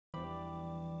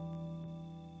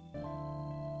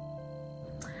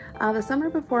The summer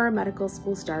before medical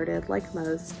school started, like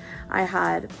most, I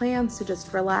had plans to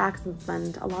just relax and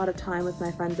spend a lot of time with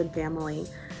my friends and family.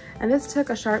 And this took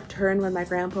a sharp turn when my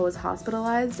grandpa was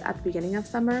hospitalized at the beginning of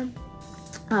summer.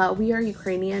 We are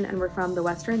Ukrainian and we're from the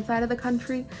western side of the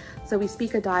country, so we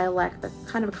speak a dialect that's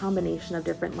kind of a combination of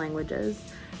different languages.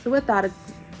 So with that, a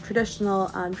traditional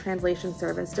translation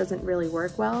service doesn't really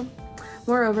work well.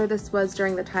 Moreover, this was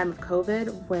during the time of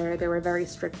COVID, where there were very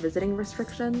strict visiting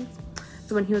restrictions.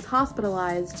 So when he was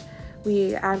hospitalized,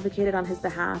 we advocated on his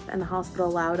behalf, and the hospital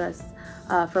allowed us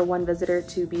for one visitor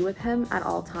to be with him at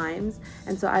all times,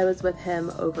 and so I was with him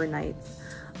overnights.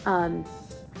 And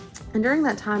during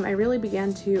that time, I really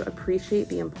began to appreciate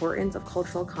the importance of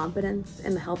cultural competence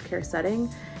in the healthcare setting,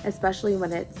 especially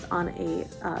when it's on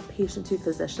a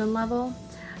patient-to-physician level.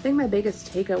 I think my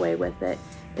biggest takeaway with it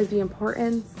is the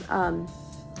importance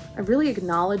of really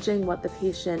acknowledging what the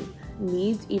patient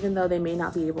needs, even though they may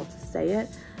not be able to say it.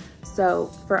 So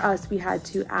for us, we had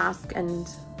to ask and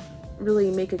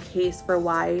really make a case for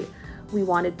why we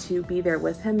wanted to be there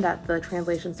with him, that the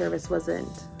translation service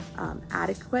wasn't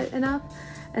adequate enough.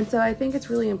 And so I think it's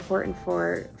really important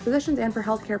for physicians and for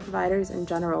healthcare providers in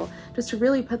general just to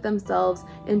really put themselves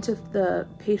into the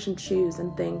patient's shoes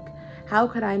and think, how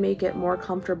could I make it more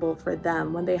comfortable for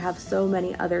them when they have so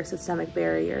many other systemic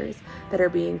barriers that are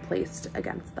being placed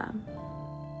against them?